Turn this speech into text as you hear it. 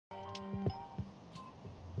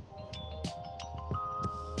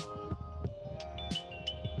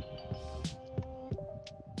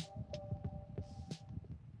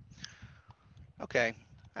Okay.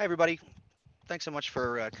 Hi, everybody. Thanks so much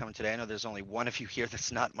for coming today. I know there's only one of you here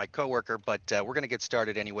that's not my coworker, but we're going to get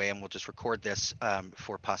started anyway, and we'll just record this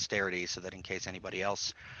for posterity so that in case anybody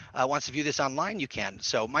else wants to view this online, you can.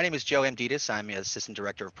 So my name is Joe Amditis. I'm the Assistant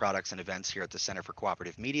Director of Products and Events here at the Center for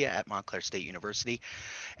Cooperative Media at Montclair State University.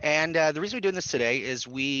 And the reason we're doing this today is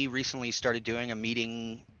we recently started doing a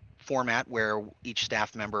meeting format where each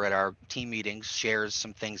staff member at our team meetings shares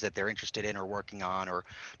some things that they're interested in or working on, or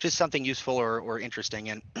just something useful or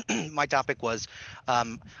interesting. And my topic was a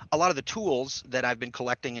lot of the tools that I've been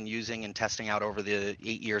collecting and using and testing out over the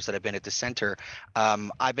 8 years that I've been at the center.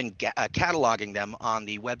 I've been cataloging them on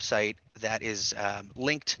the website that is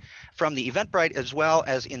linked from the Eventbrite as well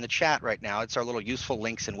as in the chat right now. It's our little useful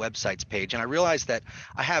links and websites page. And I realized that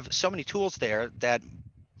I have so many tools there that,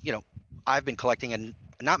 you know, I've been collecting and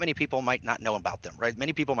not many people might not know about them, right?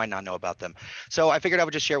 Many people might not know about them. So I figured I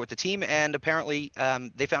would just share with the team, and apparently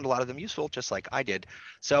they found a lot of them useful, just like I did.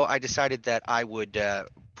 So I decided that I would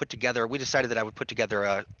we decided that I would put together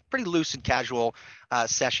a pretty loose and casual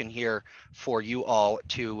session here for you all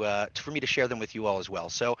for me to share them with you all as well.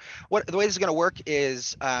 So the way this is going to work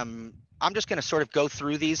is I'm just going to sort of go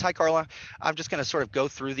through these. Hi, Carla. I'm just going to sort of go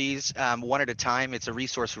through these one at a time. It's a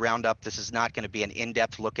resource roundup. This is not going to be an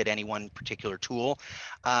in-depth look at any one particular tool.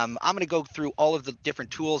 I'm going to go through all of the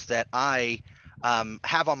different tools that I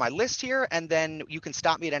have on my list here, and then you can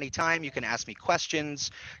stop me at any time. You can ask me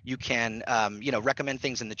questions. You can, recommend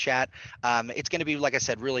things in the chat. It's going to be, like I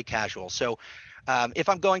said, really casual. So if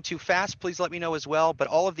I'm going too fast, please let me know as well. But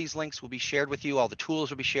all of these links will be shared with you. All the tools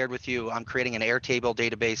will be shared with you. I'm creating an Airtable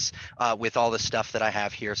database with all the stuff that I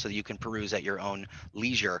have here so that you can peruse at your own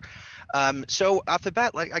leisure. So off the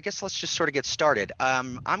bat, I guess let's just sort of get started.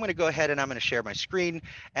 I'm going to go ahead and I'm going to share my screen,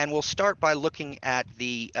 and we'll start by looking at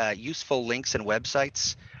the useful links and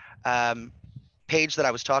websites page that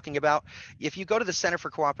I was talking about. If you go to the Center for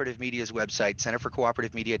Cooperative Media's website,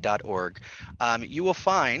 centerforcooperativemedia.org, you will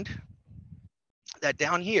find that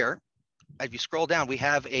down here, if you scroll down, we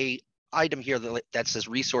have a item here that says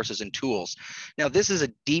resources and tools. Now, this is a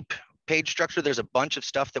deep page structure. There's a bunch of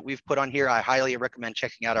stuff that we've put on here. I highly recommend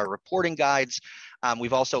checking out our reporting guides.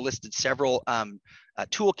 We've also listed several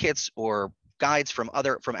toolkits or guides from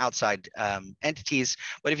outside entities.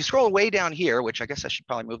 But if you scroll way down here, which I guess I should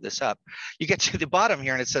probably move this up, you get to the bottom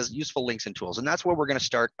here and it says useful links and tools. And that's where we're going to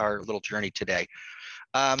start our little journey today.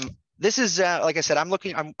 This is, like I said, I'm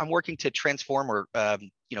working to transform or,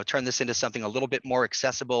 turn this into something a little bit more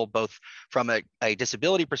accessible, both from a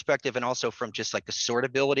disability perspective and also from just like the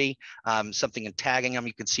sortability, something in tagging them.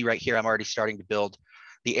 You can see right here, I'm already starting to build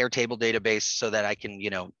the Airtable database so that I can,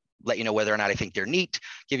 let you know whether or not I think they're neat,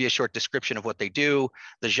 give you a short description of what they do,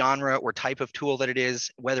 the genre or type of tool that it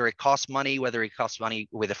is, whether it costs money with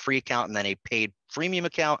a free account and then a paid freemium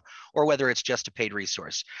account, or whether it's just a paid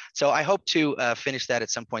resource. So I hope to finish that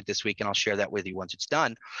at some point this week, and I'll share that with you once it's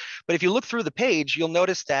done. But if you look through the page, you'll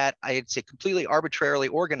notice that it's completely arbitrarily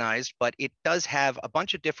organized, but it does have a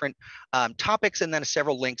bunch of different topics and then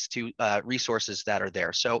several links to resources that are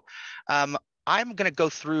there. So I'm going to go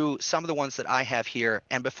through some of the ones that I have here.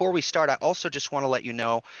 And before we start, I also just want to let you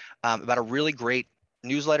know about a really great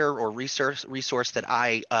newsletter or resource that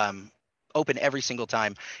I open every single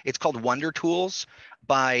time. It's called Wonder Tools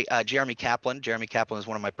by Jeremy Kaplan. Jeremy Kaplan is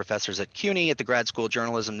one of my professors at CUNY at the grad school of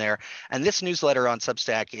journalism there. And this newsletter on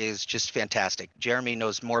Substack is just fantastic. Jeremy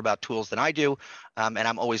knows more about tools than I do, and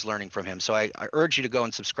I'm always learning from him. So I urge you to go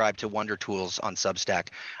and subscribe to Wonder Tools on Substack.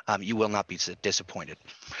 You will not be disappointed.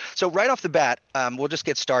 So right off the bat, we'll just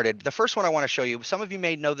get started. The first one I want to show you, some of you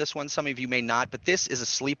may know this one, some of you may not, but this is a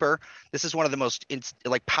sleeper. This is one of the most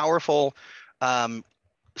powerful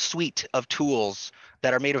suite of tools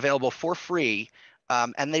that are made available for free.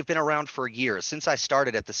 And they've been around for years. Since I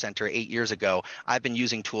started at the center 8 years ago, I've been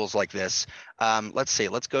using tools like this.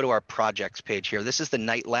 Let's go to our projects page here. This is the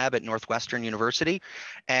Night Lab at Northwestern University.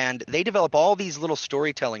 And they develop all these little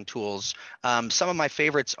storytelling tools. Some of my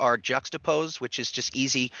favorites are Juxtapose, which is just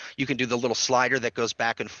easy. You can do the little slider that goes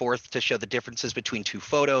back and forth to show the differences between two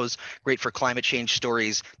photos. Great for climate change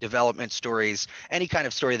stories, development stories, any kind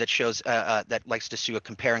of story that shows that likes to do a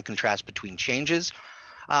compare and contrast between changes.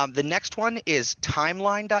 The next one is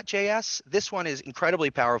timeline.js. This one is incredibly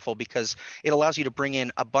powerful because it allows you to bring in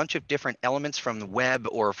a bunch of different elements from the web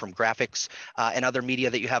or from graphics and other media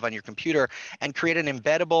that you have on your computer and create an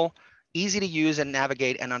embeddable, easy to use and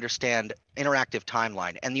navigate and understand interactive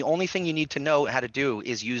timeline. And the only thing you need to know how to do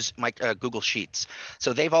is use Google Sheets.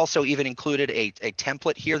 So they've also even included a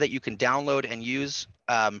template here that you can download and use.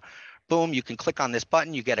 Boom, you can click on this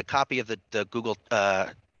button, you get a copy of the Google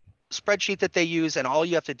spreadsheet that they use, and all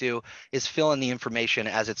you have to do is fill in the information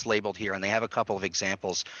as it's labeled here. And they have a couple of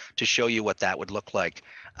examples to show you what that would look like.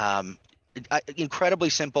 Incredibly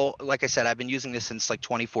simple. Like I said, I've been using this since like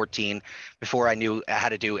 2014, before I knew how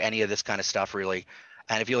to do any of this kind of stuff really.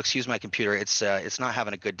 And if you'll excuse my computer, it's not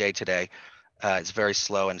having a good day today. It's very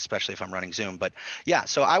slow, and especially if I'm running Zoom. But yeah,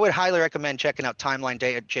 so I would highly recommend checking out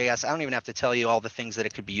Timeline.js. I don't even have to tell you all the things that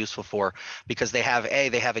it could be useful for, because they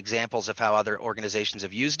have examples of how other organizations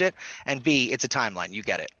have used it, and B, it's a timeline. You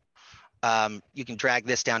get it. You can drag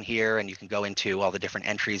this down here, and you can go into all the different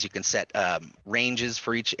entries. You can set ranges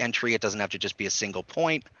for each entry. It doesn't have to just be a single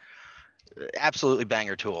point. Absolutely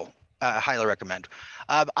banger tool. Highly recommend.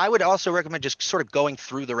 I would also recommend just sort of going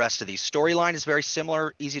through the rest of these. Storyline is very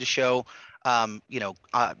similar, easy to show.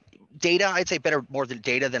 Data, I'd say more than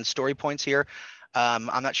data than story points here.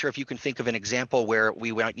 I'm not sure if you can think of an example where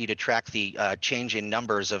we might need to track the change in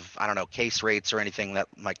numbers of, I don't know, case rates or anything that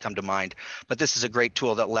might come to mind. But this is a great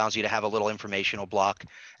tool that allows you to have a little informational block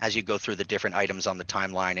as you go through the different items on the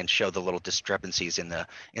timeline and show the little discrepancies in the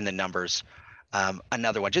numbers.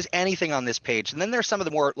 Another one, just anything on this page. And then there's some of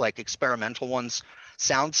the more like experimental ones.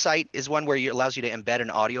 SoundSite is one where it allows you to embed an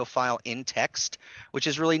audio file in text, which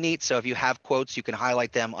is really neat. So if you have quotes, you can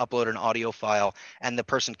highlight them, upload an audio file, and the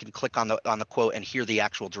person can click on the quote and hear the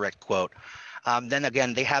actual direct quote. Then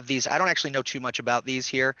again, they have these. I don't actually know too much about these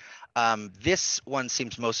here. This one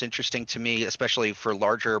seems most interesting to me, especially for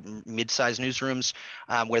larger mid-sized newsrooms,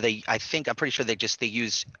 where I'm pretty sure they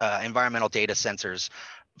use environmental data sensors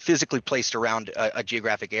physically placed around a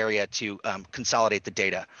geographic area to consolidate the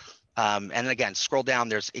data. And again, scroll down.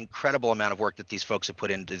 There's incredible amount of work that these folks have put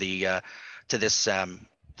into this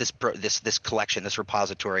collection, this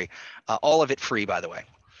repository. All of it free, by the way.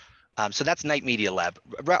 So that's Night Media Lab.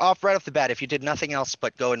 Right off the bat, if you did nothing else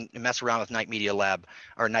but go and mess around with Night Media Lab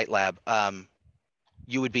or Night Lab,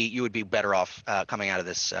 you would be better off coming out of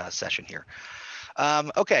this session here.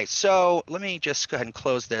 Okay, so let me just go ahead and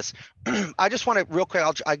close this. I just want to real quick.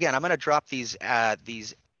 I'm going to drop this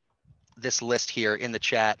list here in the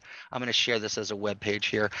chat. I'm going to share this as a web page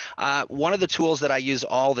here. One of the tools that I use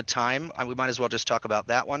all the time, we might as well just talk about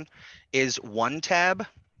that one, is OneTab.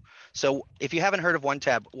 So if you haven't heard of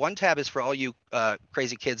OneTab is for all you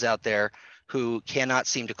crazy kids out there who cannot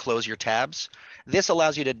seem to close your tabs. This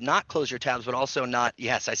allows you to not close your tabs, but also not,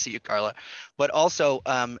 yes, I see you, Carla, but also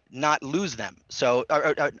not lose them. So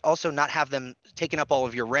also not have them taking up all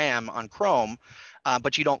of your RAM on Chrome,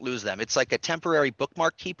 but you don't lose them. It's like a temporary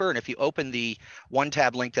bookmark keeper. And if you open the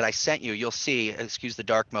OneTab link that I sent you, you'll see, excuse the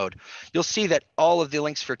dark mode, you'll see that all of the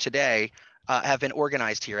links for today have been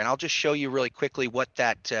organized here. And I'll just show you really quickly what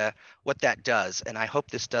that does. And I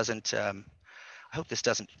hope this doesn't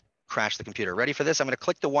crash the computer. Ready for this? I'm going to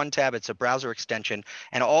click the OneTab. It's a browser extension,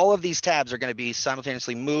 and all of these tabs are going to be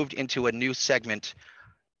simultaneously moved into a new segment.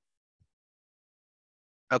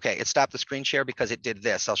 Okay, it stopped the screen share because it did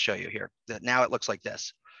this. I'll show you here. Now it looks like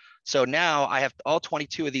this. So now I have all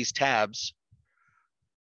 22 of these tabs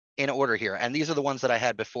in order here, and these are the ones that I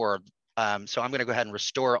had before. So I'm going to go ahead and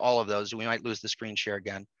restore all of those. We might lose the screen share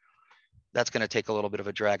again. That's going to take a little bit of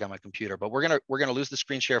a drag on my computer, but we're going to lose the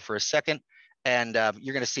screen share for a second, and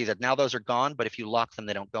you're going to see that now those are gone. But if you lock them,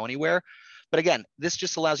 they don't go anywhere. But again, this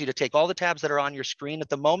just allows you to take all the tabs that are on your screen at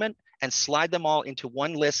the moment and slide them all into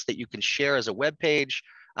one list that you can share as a web page.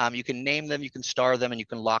 You can name them, you can star them, and you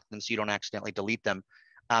can lock them so you don't accidentally delete them.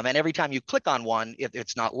 And every time you click on one, if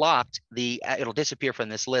it's not locked, it'll disappear from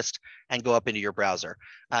this list and go up into your browser.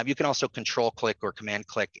 You can also control click or command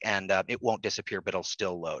click, and it won't disappear, but it'll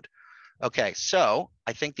still load. Okay, so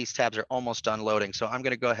I think these tabs are almost done loading. So I'm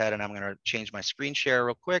going to go ahead and I'm going to change my screen share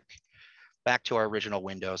real quick back to our original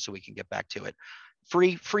window so we can get back to it.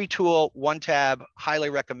 Free tool, OneTab,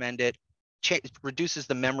 highly recommend it. Reduces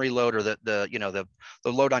the memory load or the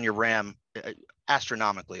load on your RAM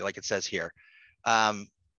astronomically, like it says here.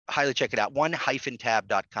 Highly check it out.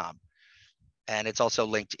 one-tab.com. And it's also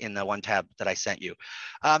linked in the OneTab that I sent you.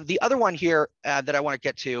 The other one here that I want to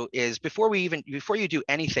get to is before you do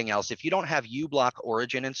anything else, if you don't have uBlock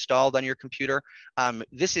Origin installed on your computer,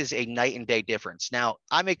 this is a night and day difference. Now,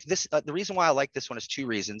 I make this the reason why I like this one is two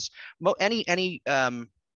reasons. Any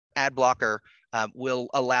ad blocker will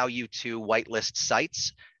allow you to whitelist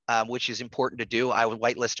sites. Which is important to do. I would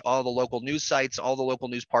whitelist all the local news sites, all the local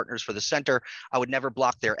news partners for the center. I would never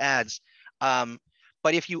block their ads.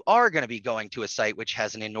 But if you are going to be going to a site which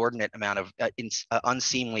has an inordinate amount of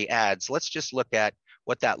unseemly ads, let's just look at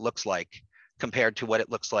what that looks like compared to what it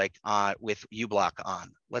looks like with uBlock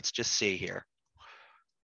on. Let's just see here.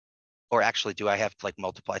 or actually, do I have like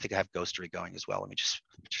multiple? I think I have ghostery going as well. Let me just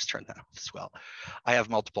turn that off as well. I have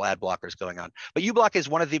multiple ad blockers going on. But uBlock is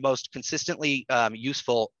one of the most consistently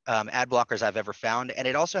useful ad blockers I've ever found. And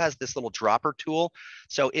it also has this little dropper tool.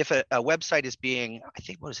 So if a website is being, I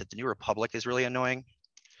think, what is it? The New Republic is really annoying.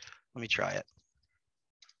 Let me try it.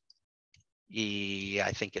 Yeah,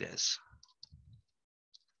 I think it is.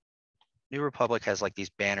 New Republic has like these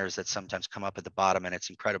banners that sometimes come up at the bottom, and it's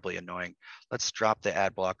incredibly annoying. Let's drop the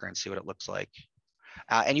ad blocker and see what it looks like.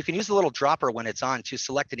 And you can use the little dropper when it's on to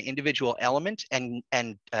select an individual element and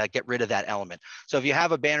get rid of that element. So if you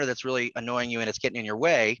have a banner that's really annoying you and it's getting in your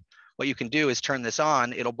way, what you can do is turn this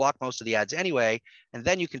on. It'll block most of the ads anyway. And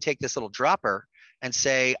then you can take this little dropper and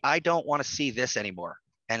say, I don't want to see this anymore.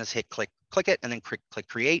 And just hit click it, and then click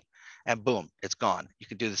create, and boom, it's gone. You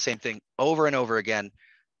can do the same thing over and over again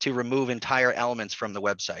to remove entire elements from the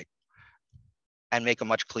website and make a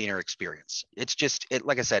much cleaner experience. It's just,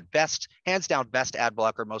 like I said, hands down, best ad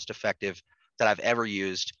blocker, most effective that I've ever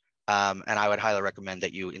used. And I would highly recommend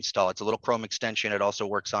that you install it. It's a little Chrome extension. It also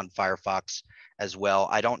works on Firefox as well.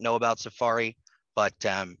 I don't know about Safari, but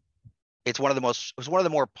it's one of the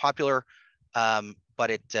more popular, but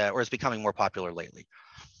it's becoming more popular lately.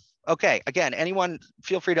 Okay, again, anyone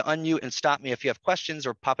feel free to unmute and stop me if you have questions,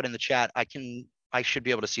 or pop it in the chat. I should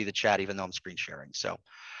be able to see the chat even though I'm screen sharing. So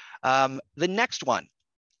the next one,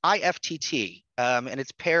 IFTT, and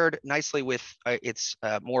it's paired nicely with its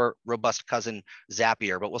more robust cousin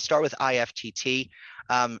Zapier, but we'll start with IFTT.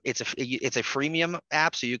 It's a freemium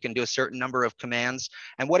app, so you can do a certain number of commands.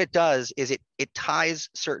 And what it does is it ties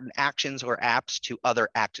certain actions or apps to other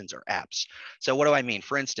actions or apps. So what do I mean?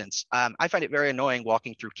 For instance, I find it very annoying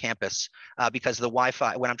walking through campus because the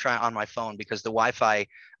Wi-Fi, when I'm trying on my phone, because the Wi-Fi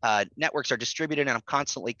networks are distributed and I'm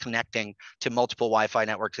constantly connecting to multiple Wi-Fi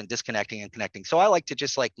networks and disconnecting and connecting. So I like to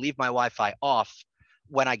just like leave my Wi-Fi off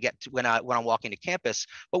when I'm walking to campus.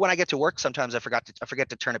 But when I get to work, sometimes I forget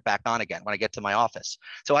to turn it back on again when I get to my office.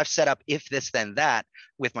 So I've set up if this then that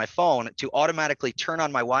with my phone to automatically turn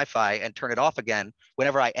on my Wi-Fi and turn it off again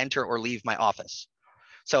whenever I enter or leave my office.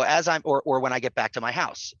 So as or when I get back to my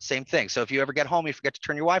house, same thing. So if you ever get home, you forget to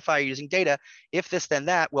turn your Wi-Fi, you're using data, if this then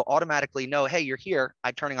that will automatically know, hey, you're here,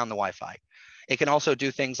 I'm turning on the Wi-Fi. It can also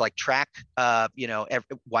do things like track,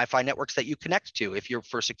 Wi-Fi networks that you connect to. If you're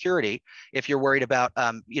for security, if you're worried about,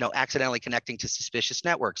 accidentally connecting to suspicious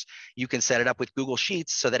networks, you can set it up with Google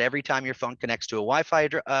Sheets so that every time your phone connects to a Wi-Fi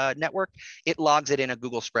network, it logs it in a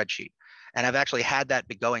Google spreadsheet. And I've actually had that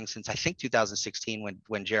be going since I think 2016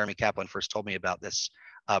 when Jeremy Kaplan first told me about this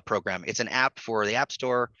program. It's an app for the App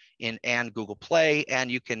Store and Google Play, and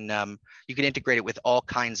you can integrate it with all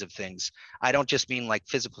kinds of things. I don't just mean like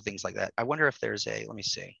physical things like that. I wonder if there's let me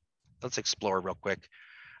see. Let's explore real quick,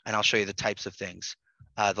 and I'll show you the types of things,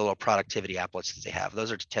 the little productivity applets that they have.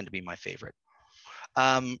 Those tend to be my favorite.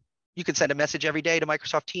 You can send a message every day to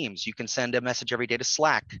Microsoft Teams. You can send a message every day to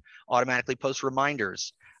Slack, automatically post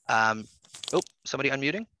reminders. Somebody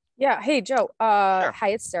unmuting? Yeah. Hey, Joe. Sure. Hi,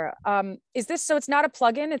 it's Sarah. Is this, so it's not a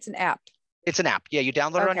plugin, it's an app? It's an app. Yeah, you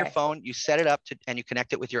download it on your phone, you set it up and you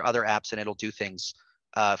connect it with your other apps, and it'll do things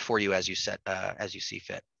for you as you see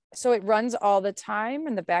fit. So it runs all the time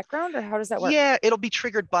in the background, or how does that work? Yeah, it'll be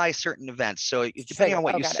triggered by certain events. So depending on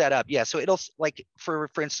what you set up, yeah. So it'll, like, for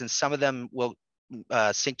instance, some of them will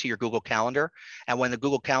sync to your Google Calendar, and when the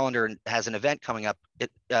Google Calendar has an event coming up,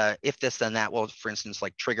 if this then that will, for instance,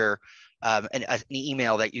 like trigger an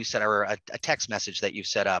email that you set, or a text message that you've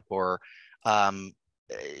set up, or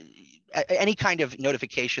any kind of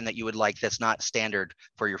notification that you would like that's not standard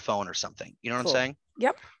for your phone or something. You know what I'm saying?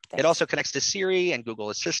 Yep. Thanks. It also connects to Siri and Google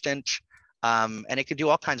Assistant, and it can do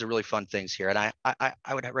all kinds of really fun things here. And I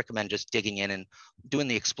would recommend just digging in and doing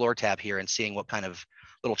the Explore tab here and seeing what kind of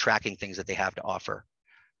little tracking things that they have to offer.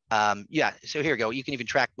 Yeah, so here we go. You can even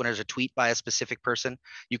track when there's a tweet by a specific person.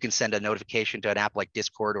 You can send a notification to an app like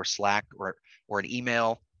Discord or Slack or an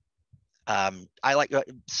email. I like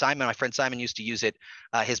Simon, my friend Simon used to use it.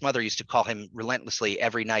 His mother used to call him relentlessly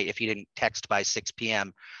every night if he didn't text by 6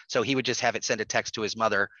 p.m. So he would just have it send a text to his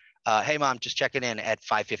mother. Hey mom, just checking in at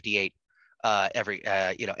 5:58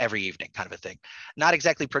 every evening, kind of a thing. Not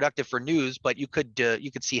exactly productive for news, but you could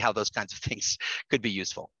see how those kinds of things could be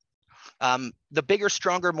useful. The bigger,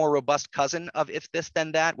 stronger, more robust cousin of if this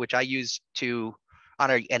then that, which I use on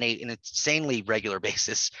an insanely regular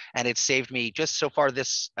basis, and it saved me just so far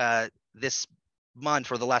this month,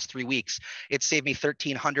 for the last 3 weeks, it saved me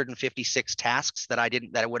 1,356 tasks that I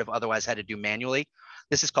would have otherwise had to do manually.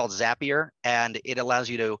 This is called Zapier, and it allows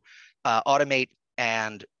you to automate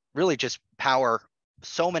and really just power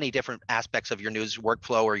so many different aspects of your news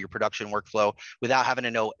workflow or your production workflow without having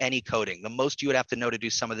to know any coding. The most you would have to know to do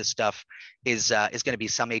some of this stuff is going to be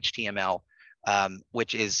some HTML,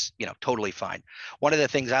 which is totally fine. One of the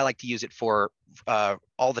things I like to use it for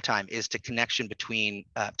all the time is connection between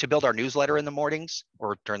to build our newsletter in the mornings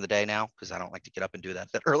or during the day now, because I don't like to get up and do that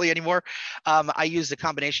early anymore. I use the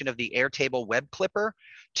combination of the Airtable web clipper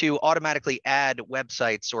to automatically add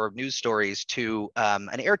websites or news stories to an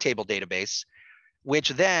Airtable database, which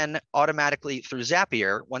then automatically through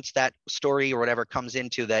Zapier, once that story or whatever comes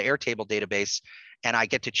into the Airtable database, and I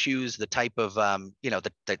get to choose the type of,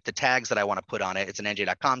 the tags that I want to put on it. It's an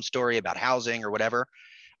NJ.com story about housing or whatever.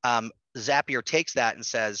 Zapier takes that and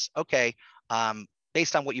says, okay,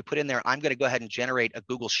 based on what you put in there, I'm going to go ahead and generate a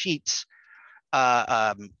Google Sheets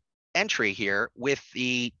entry here with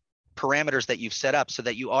the parameters that you've set up so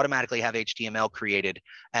that you automatically have HTML created,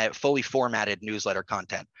 fully formatted newsletter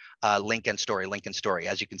content, link and story,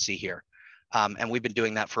 as you can see here. And we've been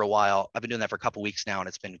doing that for a while. I've been doing that for a couple of weeks now, and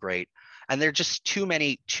it's been great. And there are just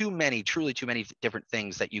truly too many different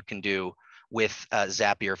things that you can do with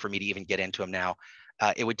Zapier for me to even get into them now.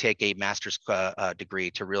 It would take a master's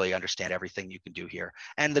degree to really understand everything you can do here.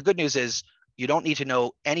 And the good news is you don't need to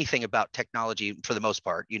know anything about technology for the most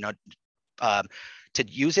part, to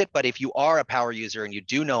use it. But if you are a power user and you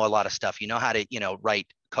do know a lot of stuff, you know how to, write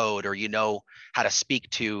code, or you know how to speak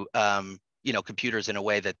to, computers in a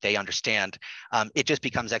way that they understand, it just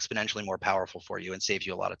becomes exponentially more powerful for you and saves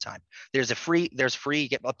you a lot of time. There's free, you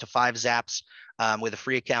get up to 5 zaps with a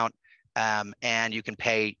free account, and you can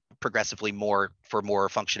pay progressively more for more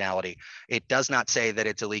functionality. It does not say that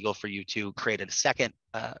it's illegal for you to create a second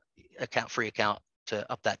free account to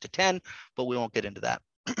up that to 10, but we won't get into that.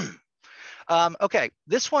 Okay,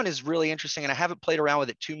 this one is really interesting, and I haven't played around with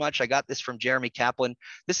it too much. I got this from Jeremy Kaplan.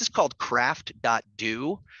 This is called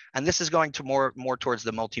craft.do, and this is going to more towards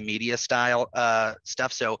the multimedia style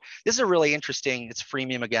stuff. So this is a really interesting, it's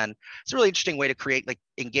freemium again. It's a really interesting way to create like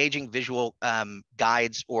engaging visual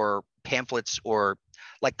guides or pamphlets or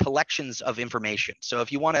like collections of information. So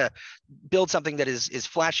if you want to build something that is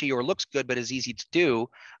flashy or looks good but is easy to do,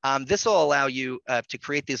 this will allow you to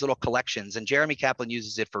create these little collections. And Jeremy Kaplan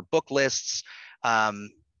uses it for book lists.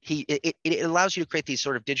 It allows you to create these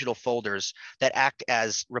sort of digital folders that act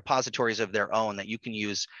as repositories of their own that you can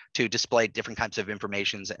use to display different kinds of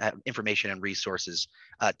information and resources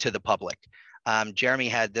to the public. Jeremy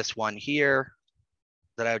had this one here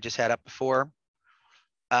that I just had up before.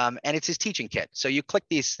 And it's his teaching kit. So you click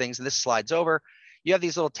these things and this slides over. You have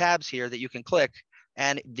these little tabs here that you can click,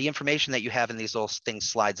 and the information that you have in these little things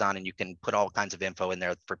slides on, and you can put all kinds of info in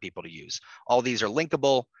there for people to use. All these are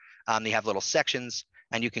linkable. They have little sections,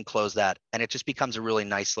 and you can close that. And it just becomes a really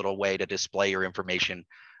nice little way to display your information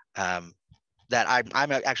that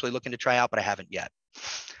I'm actually looking to try out, but I haven't yet.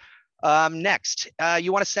 Next,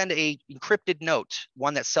 you want to send a encrypted note,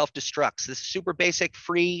 one that self-destructs. This is super basic,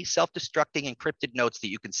 free, self-destructing encrypted notes that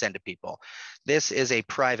you can send to people. This is a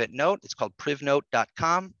private note. It's called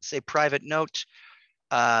privnote.com. It's a private note.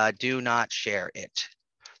 Do not share it.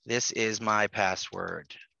 This is my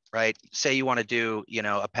password, right? Say you want to do,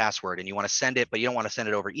 a password and you want to send it, but you don't want to send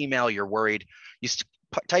it over email. You're worried. You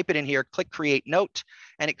type it in here, click create note,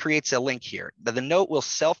 and it creates a link here. The note will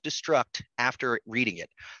self-destruct after reading it.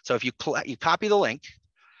 So if you copy the link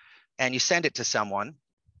and you send it to someone,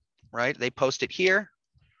 right? They post it here,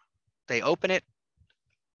 they open it.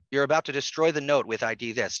 You're about to destroy the note with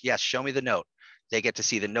ID this. Yes, show me the note. They get to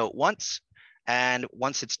see the note once, and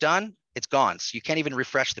once it's done, it's gone. So you can't even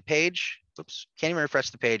refresh the page. Oops, can't even refresh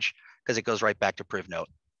the page because it goes right back to PrivNote.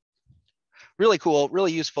 Really cool,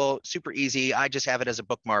 really useful, super easy. I just have it as a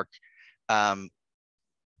bookmark.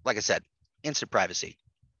 Like I said, instant privacy.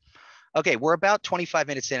 Okay, we're about 25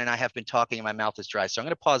 minutes in and I have been talking and my mouth is dry. So I'm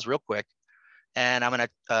gonna pause real quick and I'm gonna,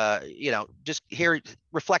 just hear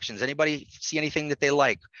reflections. Anybody see anything that they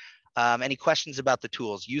like? Any questions about the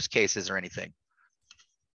tools, use cases or anything?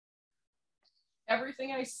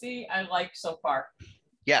 Everything I see, I like so far.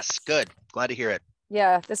 Yes, good, glad to hear it.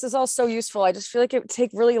 Yeah, this is all so useful. I just feel like it would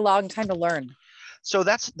take really long time to learn. So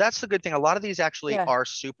that's the good thing. A lot of these actually Yeah. are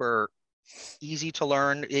super easy to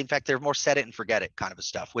learn. In fact, they're more set it and forget it kind of a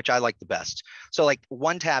stuff, which I like the best. So like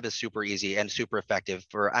one tab is super easy and super effective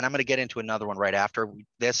for, and I'm going to get into another one right after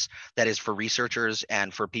this that is for researchers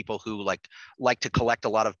and for people who like to collect a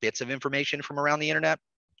lot of bits of information from around the internet.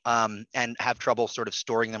 And have trouble sort of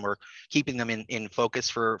storing them or keeping them in focus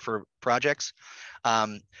for projects.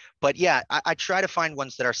 But yeah, I try to find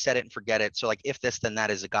ones that are set it and forget it. So like if this, then that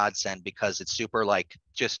is a godsend because it's super like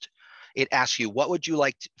just, it asks you, what would you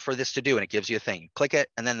like for this to do? And it gives you a thing. You click it,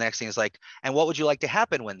 and then the next thing is like, and what would you like to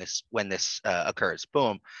happen when this occurs?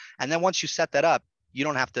 Boom. And then once you set that up, you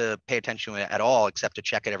don't have to pay attention to it at all, except to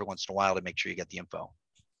check it every once in a while to make sure you get the info.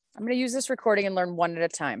 I'm going to use this recording and learn one at a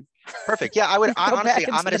time. Perfect. Yeah, I would honestly,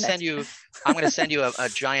 I'm going to send you, I'm going to send you a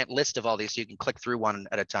giant list of all these so you can click through one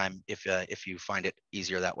at a time if you find it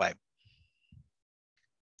easier that way.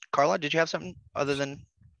 Carla, did you have something other than?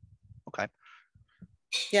 Okay.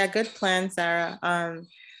 Yeah, good plan, Sarah.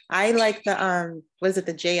 I like the what is it,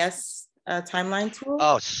 the JS timeline tool?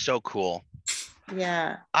 Oh, so cool.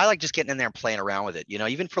 Yeah. I like just getting in there and playing around with it. You know,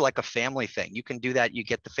 even for like a family thing, you can do that. You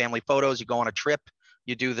get the family photos, you go on a trip,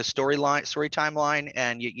 you do the story timeline,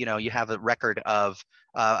 and you have a record of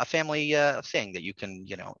a family thing that you can,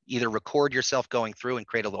 either record yourself going through and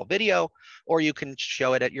create a little video, or you can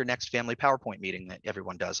show it at your next family PowerPoint meeting that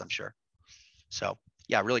everyone does, I'm sure. So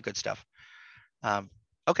yeah, really good stuff.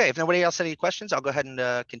 Okay, if nobody else has any questions, I'll go ahead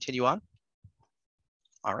and continue on.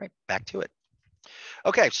 All right, back to it.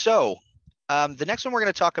 Okay, so the next one we're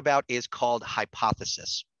going to talk about is called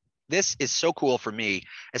hypothesis. This is so cool for me,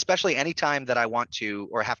 especially anytime that I want to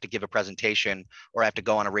or have to give a presentation, or I have to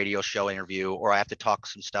go on a radio show interview, or I have to talk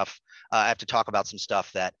some stuff. I have to talk about some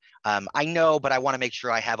stuff that I know, but I want to make sure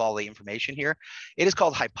I have all the information here. It is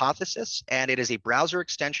called Hypothesis, and it is a browser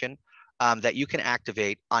extension that you can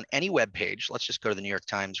activate on any web page. Let's just go to the New York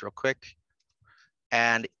Times real quick,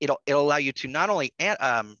 and it'll allow you to not only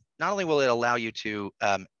will it allow you to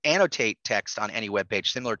annotate text on any web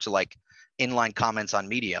page, similar to like inline comments on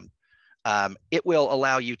Medium. It will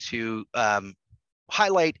allow you to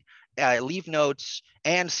highlight, leave notes,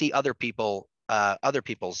 and see other people's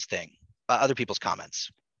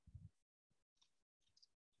comments.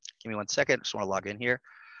 Give me 1 second. Just want to log in here.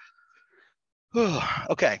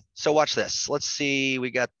 Okay, so watch this. Let's see.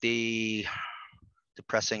 We got the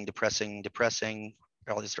depressing.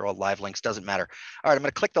 All these are all live links. Doesn't matter. All right, I'm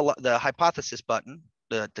going to click the hypothesis button,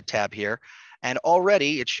 the tab here, and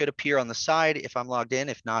already it should appear on the side if I'm logged in.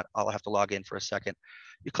 If not, I'll have to log in for a second.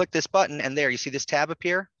 You click this button, and there you see this tab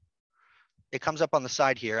appear. It comes up on the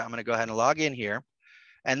side here. I'm going to go ahead and log in here,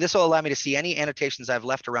 and this will allow me to see any annotations I've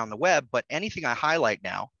left around the web. But anything I highlight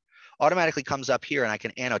now automatically comes up here, and I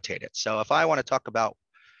can annotate it. So if I want to talk about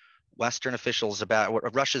Western officials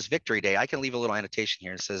about Russia's Victory Day, I can leave a little annotation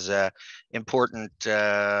here. It says important,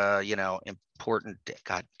 important,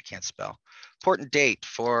 God, I can't spell, important date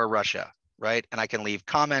for Russia, right? And I can leave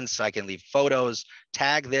comments, I can leave photos,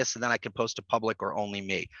 tag this, and then I can post to public or only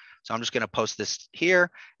me. So I'm just going to post this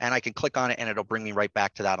here, and I can click on it, and it'll bring me right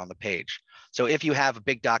back to that on the page. So if you have a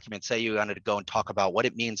big document, say you wanted to go and talk about what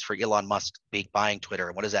it means for Elon Musk buying Twitter,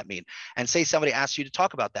 and what does that mean? And say somebody asked you to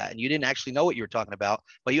talk about that, and you didn't actually know what you were talking about,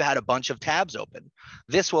 but you had a bunch of tabs open.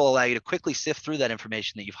 This will allow you to quickly sift through that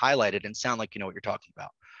information that you've highlighted and sound like you know what you're talking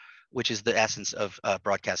about, which is the essence of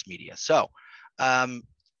broadcast media. So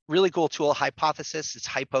really cool tool. Hypothesis. It's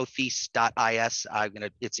hypothesis.is.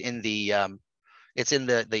 It's in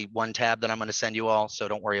the one tab that I'm going to send you all, so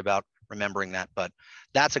don't worry about remembering that. But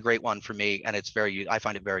that's a great one for me, and I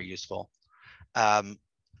find it very useful.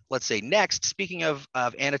 Let's see. Next, speaking of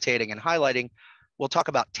annotating and highlighting, we'll talk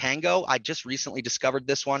about Tango. I just recently discovered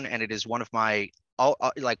this one, and it is one of my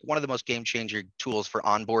one of the most game-changing tools for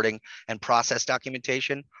onboarding and process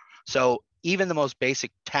documentation. So even the most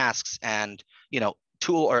basic tasks and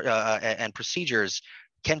tool and procedures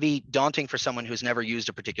can be daunting for someone who's never used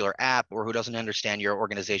a particular app or who doesn't understand your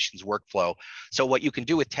organization's workflow. So what you can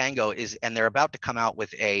do with Tango is, and they're about to come out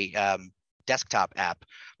with a desktop app,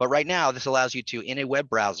 but right now this allows you to, in a web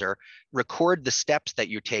browser, record the steps that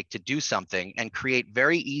you take to do something and create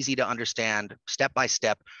very easy to understand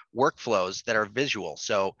step-by-step workflows that are visual.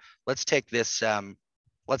 So let's take this one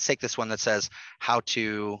that says how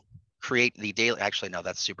to create the daily, actually, no,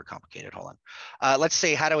 that's super complicated. Hold on. Let's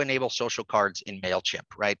say how to enable social cards in MailChimp,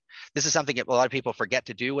 right? This is something that a lot of people forget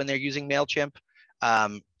to do when they're using MailChimp.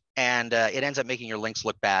 And it ends up making your links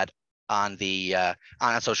look bad on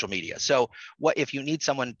social media. So what if you need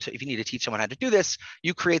to teach someone how to do this,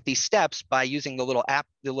 you create these steps by using the little app,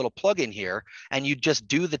 the little plugin here, and you just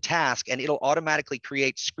do the task, and it'll automatically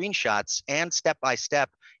create screenshots and step-by-step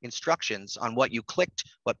instructions on what you clicked,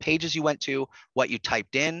 what pages you went to, what you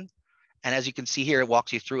typed in. And as you can see here, it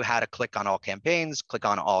walks you through how to click on all campaigns, click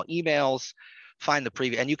on all emails, find the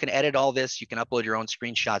preview, and you can edit all this. You can upload your own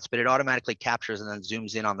screenshots, but it automatically captures and then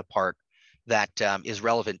zooms in on the part that is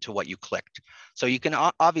relevant to what you clicked. So you can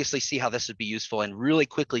obviously see how this would be useful in really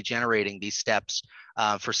quickly generating these steps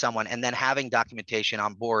for someone, and then having documentation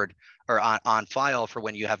on board or on file for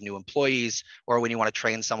when you have new employees or when you want to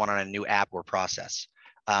train someone on a new app or process.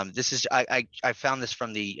 This is I found this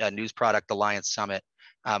from the News Product Alliance Summit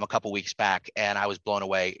a couple weeks back, and I was blown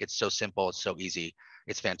away. It's so simple, it's so easy,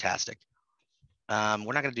 it's fantastic.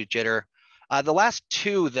 We're not going to do jitter. The last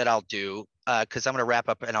two that I'll do, because I'm going to wrap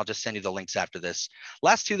up and I'll just send you the links after this.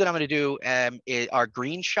 Last two that I'm going to do are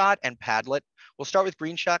Greenshot and Padlet. We'll start with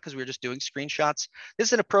Greenshot because we were just doing screenshots.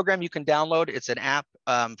 This is a program you can download. It's an app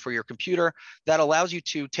for your computer that allows you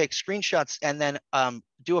to take screenshots and then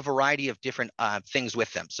do a variety of different things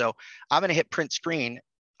with them. So I'm going to hit print screen.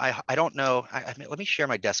 I don't know. Let me share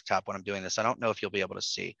my desktop when I'm doing this. I don't know if you'll be able to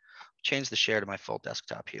see. Change the share to my full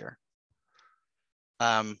desktop here.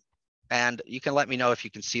 And you can let me know if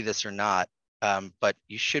you can see this or not, but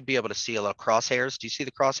you should be able to see a little crosshairs. Do you see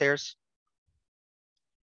the crosshairs?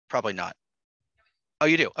 Probably not. Oh,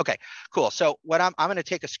 you do? Okay, cool. So what I'm going to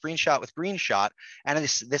take a screenshot with Greenshot, and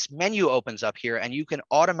this menu opens up here, and you can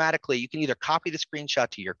either copy the screenshot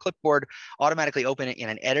to your clipboard, automatically open it in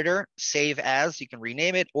an editor, save as, you can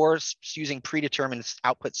rename it, or using predetermined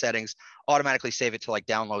output settings, automatically save it to like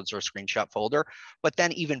downloads or a screenshot folder. But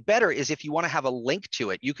then even better is if you want to have a link to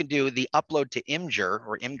it, you can do the upload to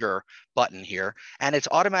Imgur button here, and it's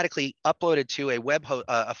automatically uploaded to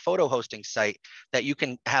a photo hosting site that you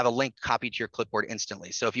can have a link copied to your clipboard instantly.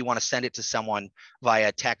 So if you want to send it to someone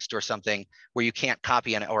via text or something where you can't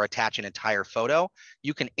copy or attach an entire photo,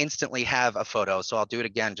 you can instantly have a photo. So I'll do it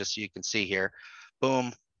again just so you can see here.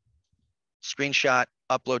 Boom, screenshot,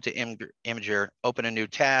 upload to Imgur, open a new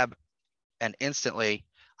tab, and instantly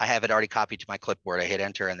I have it already copied to my clipboard. I hit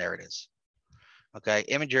enter and there it is. Okay,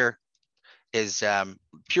 Imgur is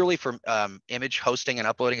purely for image hosting and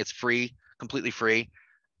uploading. It's free, completely free.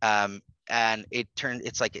 And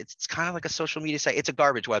it's kind of like a social media site. It's a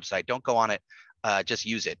garbage website. Don't go on it. Just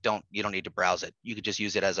use it. You don't need to browse it. You could just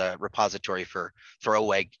use it as a repository for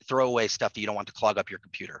throwaway stuff that you don't want to clog up your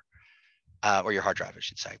computer or your hard drive, I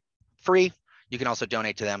should say. Free. You can also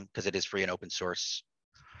donate to them because it is free and open source.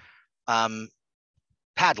 Padlet.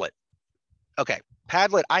 Okay,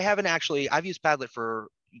 Padlet. I've used Padlet for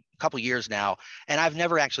a couple years now, and I've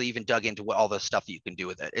never actually even dug into all the stuff that you can do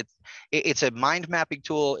with it. It's a mind mapping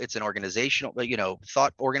tool. It's an organizational,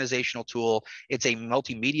 thought organizational tool. It's a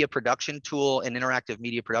multimedia production tool, an interactive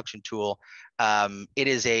media production tool. It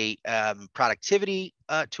is a productivity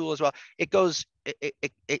tool as well.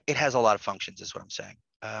 It has a lot of functions, is what I'm saying.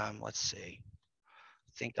 Let's see.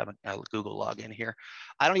 I think I'll Google login here.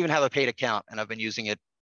 I don't even have a paid account, and I've been using it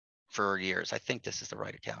for years. I think this is the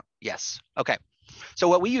right account. Yes. Okay. So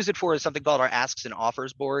what we use it for is something called our asks and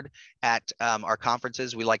offers board at our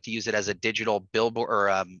conferences. We like to use it as a digital billboard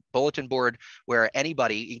or bulletin board where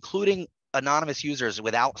anybody, including anonymous users,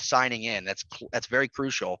 without signing in, that's very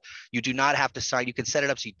crucial. You do not have to sign. You can set it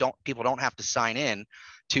up so people don't have to sign in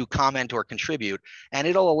to comment or contribute, and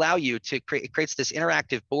it'll allow you to create. It creates this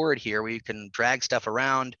interactive board here where you can drag stuff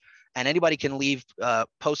around, and anybody can leave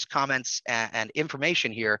post comments and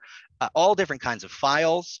information here. All different kinds of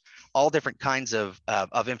files, all different kinds of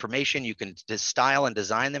information. You can style and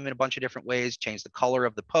design them in a bunch of different ways, change the color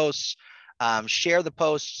of the posts, share the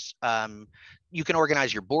posts. You can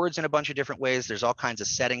organize your boards in a bunch of different ways. There's all kinds of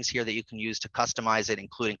settings here that you can use to customize it,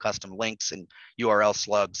 including custom links and URL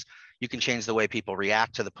slugs. You can change the way people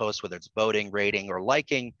react to the post, whether it's voting, rating, or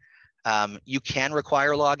liking. You can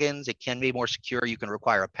require logins. It can be more secure. You can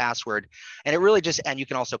require a password, and you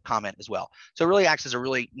can also comment as well. So it really acts as a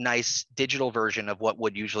really nice digital version of what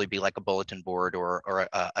would usually be like a bulletin board or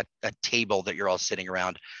a table that you're all sitting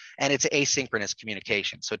around. And it's asynchronous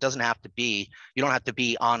communication. So it doesn't have to be, you don't have to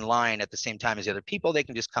be online at the same time as the other people. They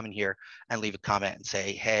can just come in here and leave a comment and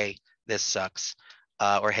say, hey, this sucks.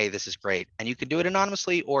 Or hey, this is great. And you can do it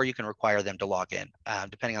anonymously, or you can require them to log in,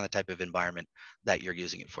 depending on the type of environment that you're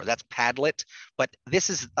using it for. That's Padlet. But this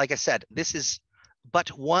is, like I said, this is but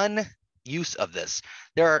one use of this.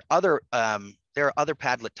 There are other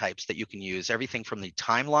Padlet types that you can use. Everything from the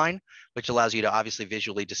timeline, which allows you to obviously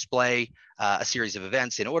visually display a series of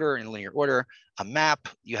events in linear order. A map.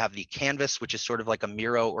 You have the canvas, which is sort of like a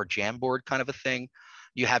Miro or Jamboard kind of a thing.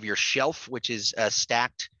 You have your shelf, which is a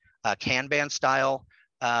stacked Kanban style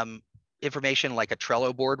information like a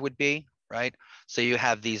Trello board would be, right? So you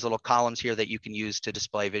have these little columns here that you can use to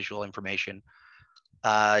display visual information.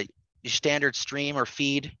 Your standard stream or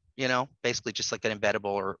feed, basically just like an embeddable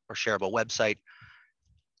or shareable website.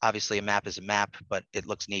 Obviously a map is a map, but it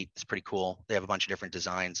looks neat. It's pretty cool. They have a bunch of different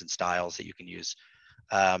designs and styles that you can use.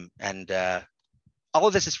 All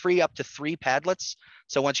of this is free up to 3 Padlets.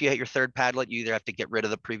 So once you hit your 3rd Padlet, you either have to get rid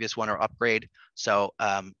of the previous one or upgrade. So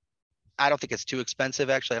I don't think it's too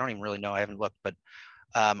expensive. Actually, I don't even really know. I haven't looked, but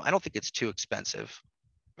I don't think it's too expensive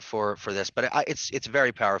for this, but it's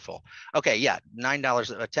very powerful. Okay, yeah, $9,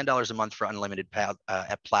 $10 a month for unlimited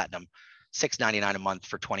at Platinum, $6.99 a month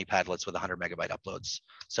for 20 Padlets with 100 megabyte uploads.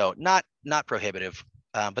 So not prohibitive,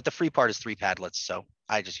 but the free part is 3 Padlets, so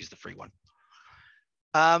I just use the free one.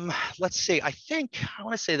 Let's see. I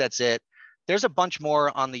want to say that's it. There's a bunch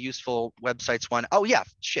more on the useful websites one. Oh yeah,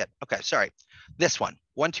 shit. Okay, sorry. This one,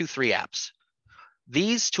 123 apps.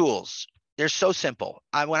 These tools, they're so simple.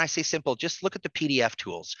 When I say simple, just look at the PDF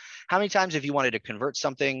tools. How many times have you wanted to convert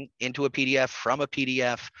something into a PDF from a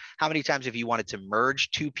PDF? How many times have you wanted to merge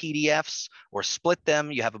 2 PDFs or split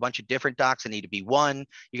them? You have a bunch of different docs that need to be one.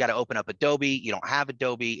 You got to open up Adobe. You don't have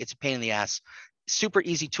Adobe. It's a pain in the ass. Super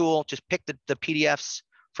easy tool. Just pick the PDFs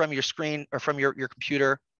from your screen or from your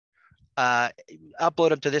computer, upload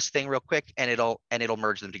them to this thing real quick, and it'll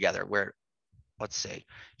merge them together. Where, let's see,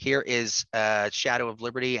 here is Shadow of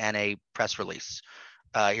Liberty and a press release.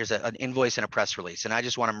 Here's an invoice and a press release, and I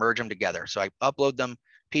just want to merge them together. So I upload them,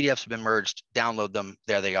 PDFs have been merged, download them,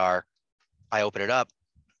 there they are. I open it up,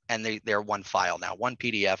 and they're one file now, one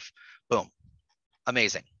PDF, boom,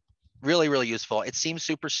 amazing. Really, really useful. It seems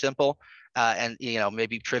super simple and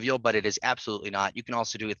maybe trivial, but it is absolutely not. You can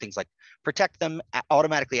also do things like protect them,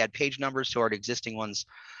 automatically add page numbers to our existing ones,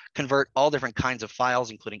 convert all different kinds of files,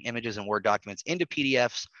 including images and Word documents, into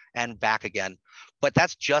PDFs and back again. But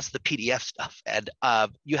that's just the PDF stuff. And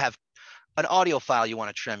you have an audio file you want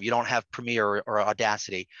to trim. You don't have Premiere or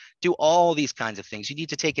Audacity. Do all these kinds of things. You need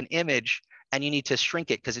to take an image and you need to shrink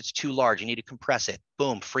it because it's too large. You need to compress it.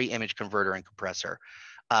 Boom, free image converter and compressor.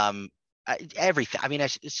 Everything. I mean, I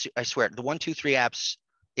swear, the 123 apps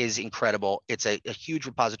is incredible. It's a huge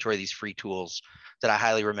repository of these free tools that I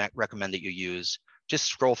highly recommend that you use. Just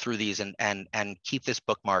scroll through these and keep this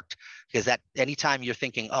bookmarked, because that anytime you're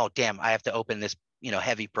thinking, oh damn, I have to open this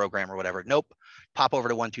heavy program or whatever. Nope. Pop over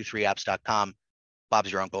to 123apps.com.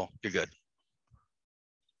 Bob's your uncle. You're good.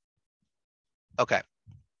 Okay.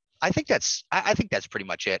 I think that's pretty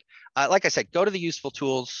much it. Like I said, go to the useful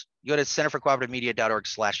tools. Go to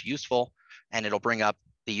centerforcooperativemedia.org/useful, and it'll bring up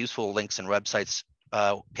the useful links and websites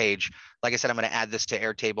page. Like I said, I'm going to add this to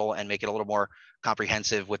Airtable and make it a little more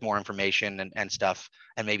comprehensive with more information and stuff,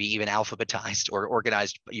 and maybe even alphabetized or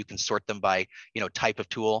organized. You can sort them by type of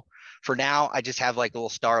tool. For now, I just have like a little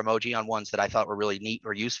star emoji on ones that I thought were really neat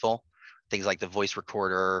or useful. Things like the voice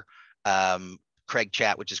recorder, Craig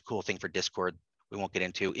Chat, which is a cool thing for Discord. We won't get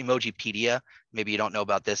into Emojipedia. Maybe you don't know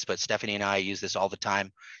about this, but Stephanie and I use this all the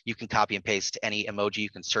time. You can copy and paste any emoji. You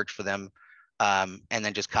can search for them and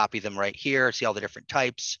then just copy them right here. See all the different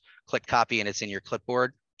types, click copy, and it's in your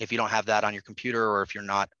clipboard. If you don't have that on your computer, or if you're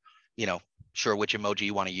not, sure which emoji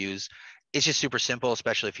you want to use, it's just super simple,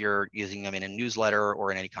 especially if you're using them in a newsletter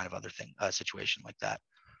or in any kind of other thing, situation like that.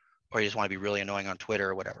 Or you just want to be really annoying on Twitter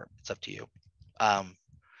or whatever. It's up to you.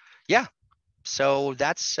 Yeah. So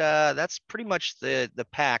that's pretty much the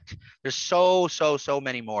pack. There's so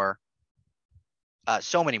many more.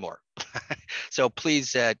 So many more. So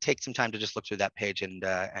please take some time to just look through that page and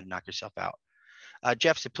knock yourself out.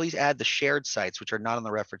 Jeff, so please add the shared sites, which are not on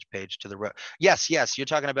the reference page, to the yes. You're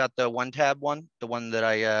talking about the one tab one, the one that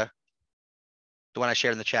I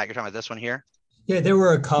shared in the chat. You're talking about this one here. Yeah, there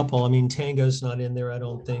were a couple. I mean, Tango's not in there, I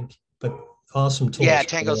don't think, but awesome tools. Yeah,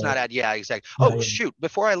 Tango's not add. Yeah, exactly. Oh, yeah. Shoot!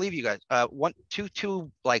 Before I leave you guys,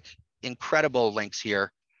 two like incredible links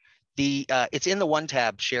here. It's in the one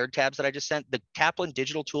tab shared tabs that I just sent. The Kaplan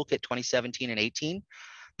Digital Toolkit 2017 and 18.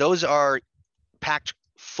 Those are packed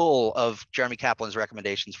full of Jeremy Kaplan's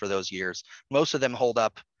recommendations for those years. Most of them hold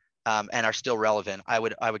up and are still relevant. I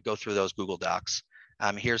would go through those Google Docs.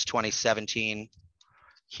 Here's 2017.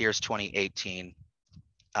 Here's 2018.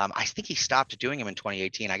 I think he stopped doing them in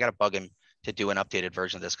 2018. I got to bug him to do an updated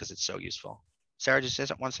version of this because it's so useful. Sarah, just says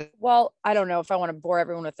it once. Well, I don't know if I want to bore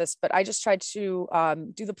everyone with this, but I just tried to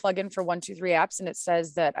do the plugin for 123 apps, and it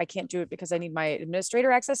says that I can't do it because I need my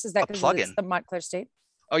administrator access. Is that because it's the Montclair State?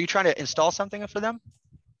 Oh, you're trying to install something for them?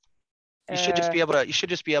 You should just be able to. You should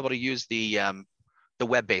just be able to use the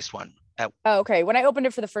web-based one. Oh, okay. When I opened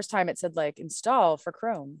it for the first time, it said like install for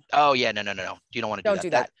Chrome. Oh yeah, no. You don't want to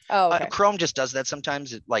do that. Oh, okay. Chrome just does that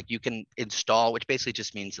sometimes. Like you can install, which basically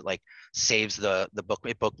just means it like saves the book,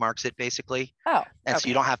 it bookmarks it basically. Oh. And so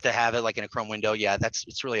you don't have to have it like in a Chrome window. Yeah,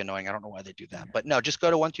 it's really annoying. I don't know why they do that, but no, just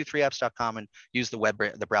go to 123apps.com and use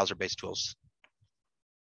the browser-based tools.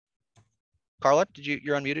 Carla,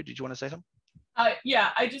 you're unmuted. Did you want to say something?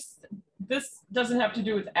 Yeah, this doesn't have to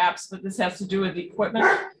do with apps, but this has to do with equipment.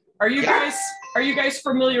 Are you guys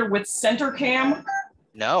familiar with CenterCam?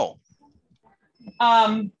 No.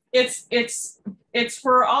 It's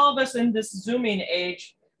for all of us in this Zooming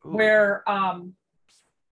age. Ooh. Where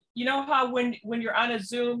you know how when you're on a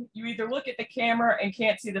Zoom, you either look at the camera and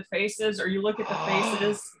can't see the faces, or you look at the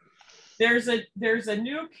faces. There's a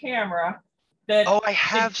new camera that I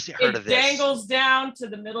have heard of this. It dangles down to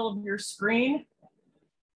the middle of your screen.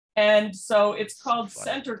 And so it's called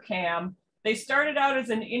Center Cam. They started out as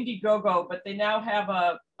an Indiegogo, but they now have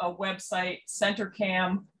a website, Center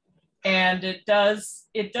Cam, and it does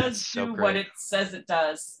do what it says it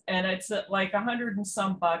does. And it's like $100 and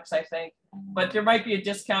some bucks, I think. But there might be a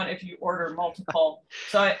discount if you order multiple.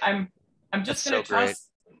 So I'm just going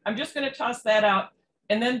to toss that out.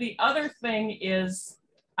 And then the other thing is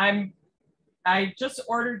I just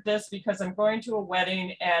ordered this because I'm going to a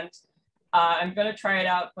wedding, and I'm going to try it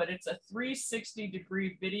out, but it's a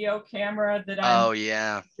 360-degree video camera that I'm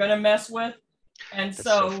going to mess with. And that's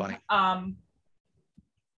so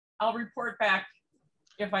I'll report back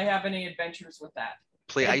if I have any adventures with that.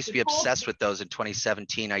 Please, I used to be obsessed with those in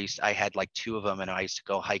 2017. I had like 2 of them, and I used to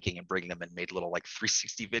go hiking and bring them and made little like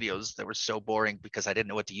 360 videos that were so boring because I didn't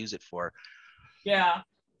know what to use it for. Yeah.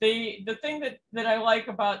 The thing that I like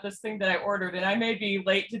about this thing that I ordered, and I may be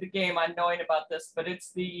late to the game on knowing about this, but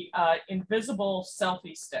it's the invisible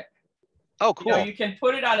selfie stick. Oh, cool. You can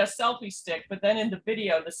put it on a selfie stick, but then in the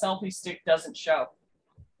video, the selfie stick doesn't show.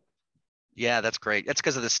 Yeah, that's great. That's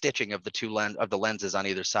because of the stitching of the lenses on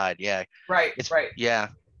either side. Yeah. Right. Right. Yeah.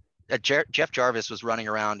 Jeff Jarvis was running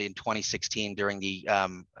around in 2016 during the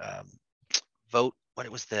vote. What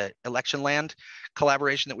it was, the election land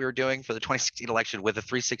collaboration that we were doing for the 2016 election with a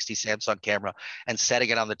 360 Samsung camera and setting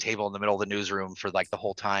it on the table in the middle of the newsroom for like the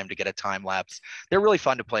whole time to get a time lapse. They're really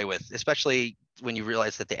fun to play with, especially when you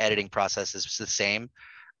realize that the editing process is the same.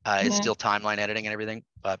 It's still timeline editing and everything.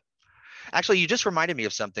 But actually, you just reminded me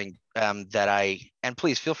of something and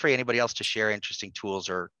please feel free, anybody else, to share interesting tools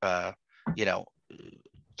or,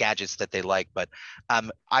 gadgets that they like, but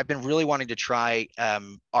I've been really wanting to try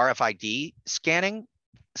RFID scanning.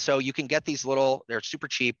 So you can get these they're super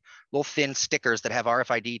cheap, little thin stickers that have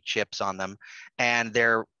RFID chips on them, and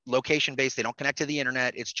they're location based. They don't connect to the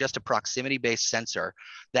internet. It's just a proximity based sensor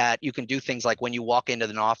that you can do things like when you walk into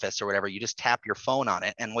an office or whatever, you just tap your phone on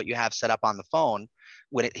it, and what you have set up on the phone,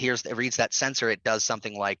 when it reads that sensor, it does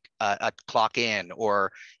something like a clock in,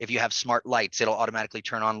 or if you have smart lights, it'll automatically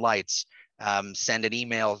turn on lights. Send an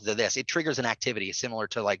email to this. It triggers an activity similar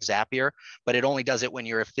to like Zapier, but it only does it when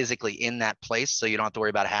you're physically in that place. So you don't have to worry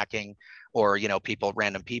about hacking or,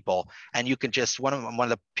 random people. And you can just, one of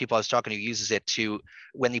the people I was talking to uses it to,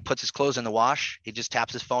 when he puts his clothes in the wash, he just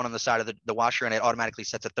taps his phone on the side of the washer, and it automatically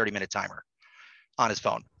sets a 30-minute timer on his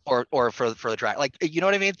phone or for the dry. Like, you know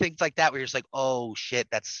what I mean? Things like that where you're just like, oh shit,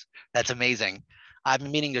 that's amazing. I've been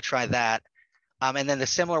meaning to try that. And then the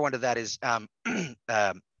similar one to that is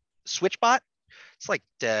SwitchBot. It's like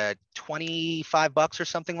 $25 or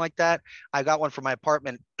something like that. I got one for my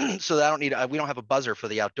apartment so that we don't have a buzzer for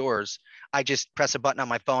the outdoors. I just press a button on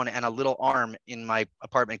my phone, and a little arm in my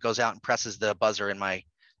apartment goes out and presses the buzzer in my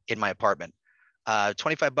apartment.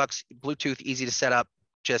 $25, Bluetooth, easy to set up.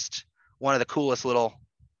 Just one of the coolest little.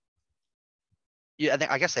 Yeah,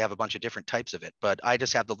 I guess they have a bunch of different types of it, but I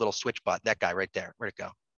just have the little SwitchBot. That guy right there. Where'd it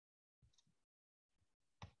go?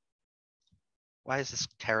 Why is this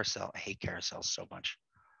carousel? I hate carousels so much.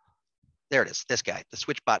 There it is. This guy, the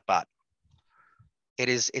SwitchBot bot.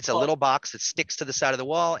 It's a little box that sticks to the side of the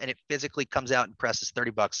wall, and it physically comes out and presses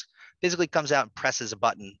 $30. Physically comes out and presses a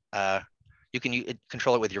button. You can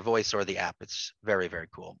control it with your voice or the app. It's very, very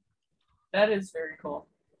cool. That is very cool.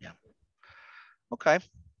 Yeah. Okay.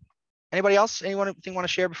 Anybody else? Anything want to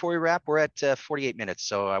share before we wrap? We're at 48 minutes,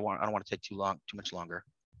 so I don't want to take too much longer.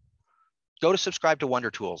 Go to subscribe to Wonder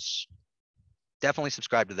Tools. Definitely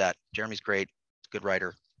subscribe to that. Jeremy's great. Good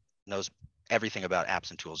writer. Knows everything about apps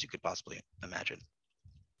and tools you could possibly imagine.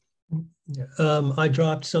 Yeah. I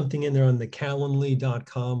dropped something in there on the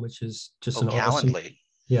Calendly.com, which is just an awesome.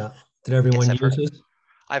 Yeah. That everyone uses.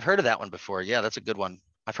 I've heard of that one before. Yeah, that's a good one.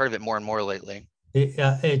 I've heard of it more and more lately.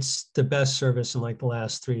 It's the best service in like the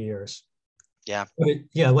last 3 years. Yeah.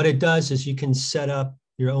 What it does is you can set up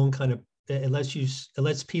your own kind of. It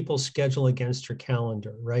lets people schedule against your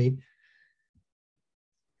calendar, right?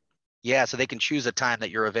 Yeah, so they can choose a time that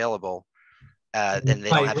you're available, and they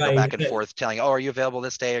don't have to go back and forth telling, oh, are you available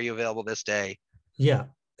this day? Are you available this day? Yeah,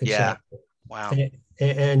 exactly. Yeah. Wow.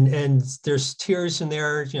 And there's tiers in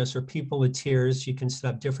there, so people with tiers, you can set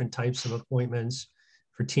up different types of appointments.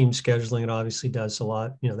 For team scheduling, it obviously does a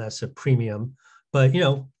lot, that's a premium. But,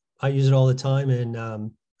 I use it all the time,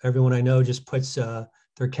 and everyone I know just puts their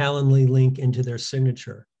Calendly link into their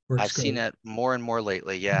signature. I've seen it more and more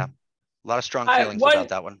lately, yeah. A lot of strong feelings about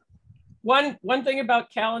that one. One thing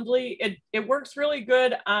about Calendly, it works really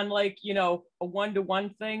good on like, you know, a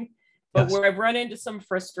one-to-one thing. But Yes. where I've run into some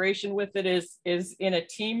frustration with it is in a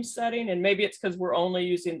team setting, and maybe it's because we're only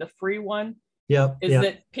using the free one. Yeah. Is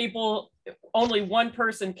that only one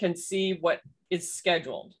person can see what is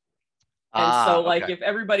scheduled. And so like if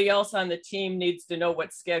everybody else on the team needs to know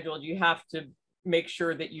what's scheduled, you have to make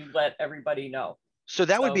sure that you let everybody know. So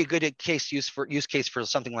that would be a good use case for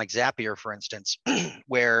something like Zapier, for instance,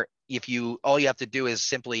 where if all you have to do is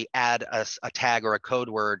simply add a tag or a code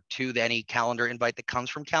word to any calendar invite that comes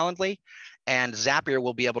from Calendly, and Zapier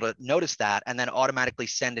will be able to notice that and then automatically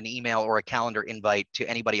send an email or a calendar invite to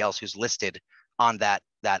anybody else who's listed on that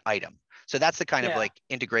item. So that's the kind of like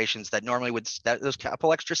integrations that normally those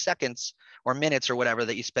couple extra seconds or minutes or whatever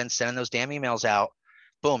that you spend sending those damn emails out.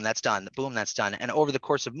 Boom, that's done. Boom, that's done. And over the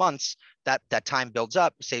course of months, that time builds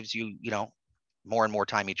up, saves you, you know, more and more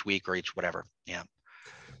time each week or each whatever. Yeah.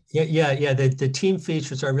 Yeah. The team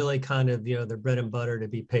features are really kind of, you know, the bread and butter to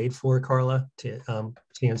be paid for, Carla, to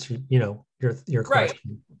answer, you know, your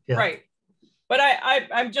question. Yeah. Right. But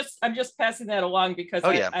I'm just passing that along because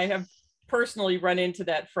I have personally run into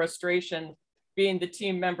that frustration being the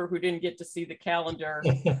team member who didn't get to see the calendar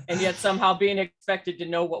and yet somehow being expected to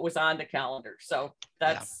know what was on the calendar. So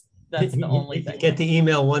that's the only thing. Get the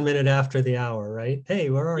email 1 minute after the hour, right? Hey,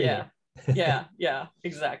 where are you? Yeah,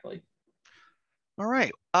 exactly. All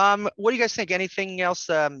right. What do you guys think? Anything else,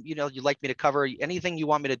 you know, you'd like me to cover? Anything you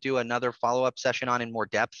want me to do another follow-up session on in more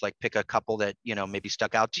depth? Like pick a couple that, you know, maybe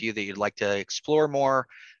stuck out to you that you'd like to explore more.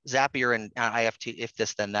 Zapier and IFT, if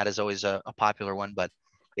this, then that is always a popular one. But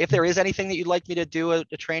if there is anything that you'd like me to do a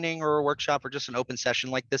training or a workshop or just an open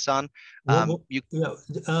session like this on,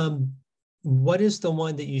 what is the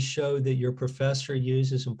one that you showed that your professor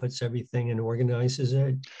uses and puts everything and organizes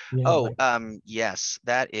it? Yes,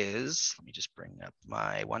 that is, let me just bring up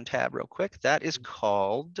my one tab real quick. That is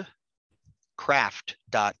called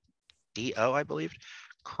craft.do, I believe.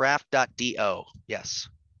 Craft.do, yes.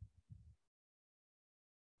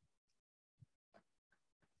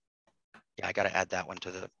 Yeah, I got to add that one to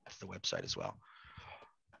the website as well.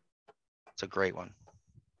 It's a great one.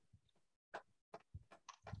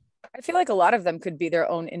 I feel like a lot of them could be their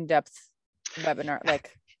own in-depth webinar,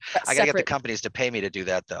 like I gotta get the companies to pay me to do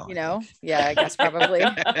that though. You know? Yeah, I guess probably.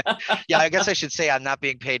 Yeah, I guess I should say I'm not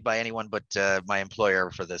being paid by anyone but my employer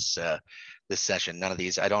for this session. None of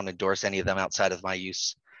these, I don't endorse any of them outside of my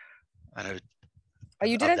use.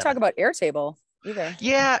 You didn't talk about Airtable either.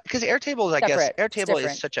 Yeah, because Airtable, I guess Airtable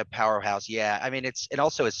is such a powerhouse. Yeah, I mean it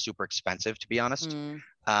also is super expensive, to be honest.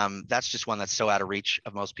 That's just one that's so out of reach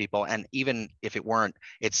of most people. And even if it weren't,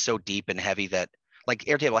 it's so deep and heavy that like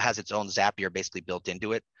Airtable has its own Zapier basically built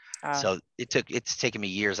into it. So it's taken me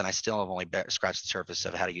years and I still have only scratched the surface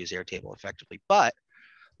of how to use Airtable effectively. But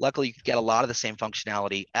luckily you can get a lot of the same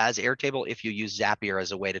functionality as Airtable if you use Zapier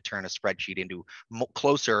as a way to turn a spreadsheet into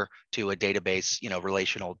closer to a database, you know,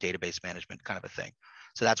 relational database management kind of a thing.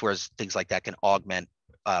 So that's where things like that can augment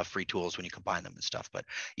free tools when you combine them and stuff. But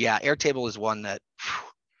yeah, Airtable is one that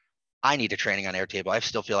I need a training on Airtable. I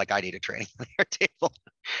still feel like I need a training on Airtable.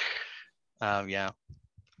 Yeah.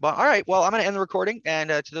 Well, all right. Well, I'm going to end the recording. And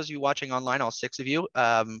to those of you watching online, all 6 of you,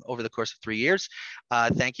 over the course of 3 years,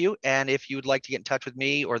 thank you. And if you would like to get in touch with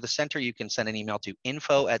me or the center, you can send an email to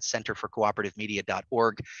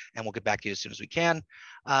info@centerforcooperativemedia.org, and we'll get back to you as soon as we can.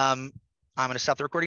 I'm going to stop the recording.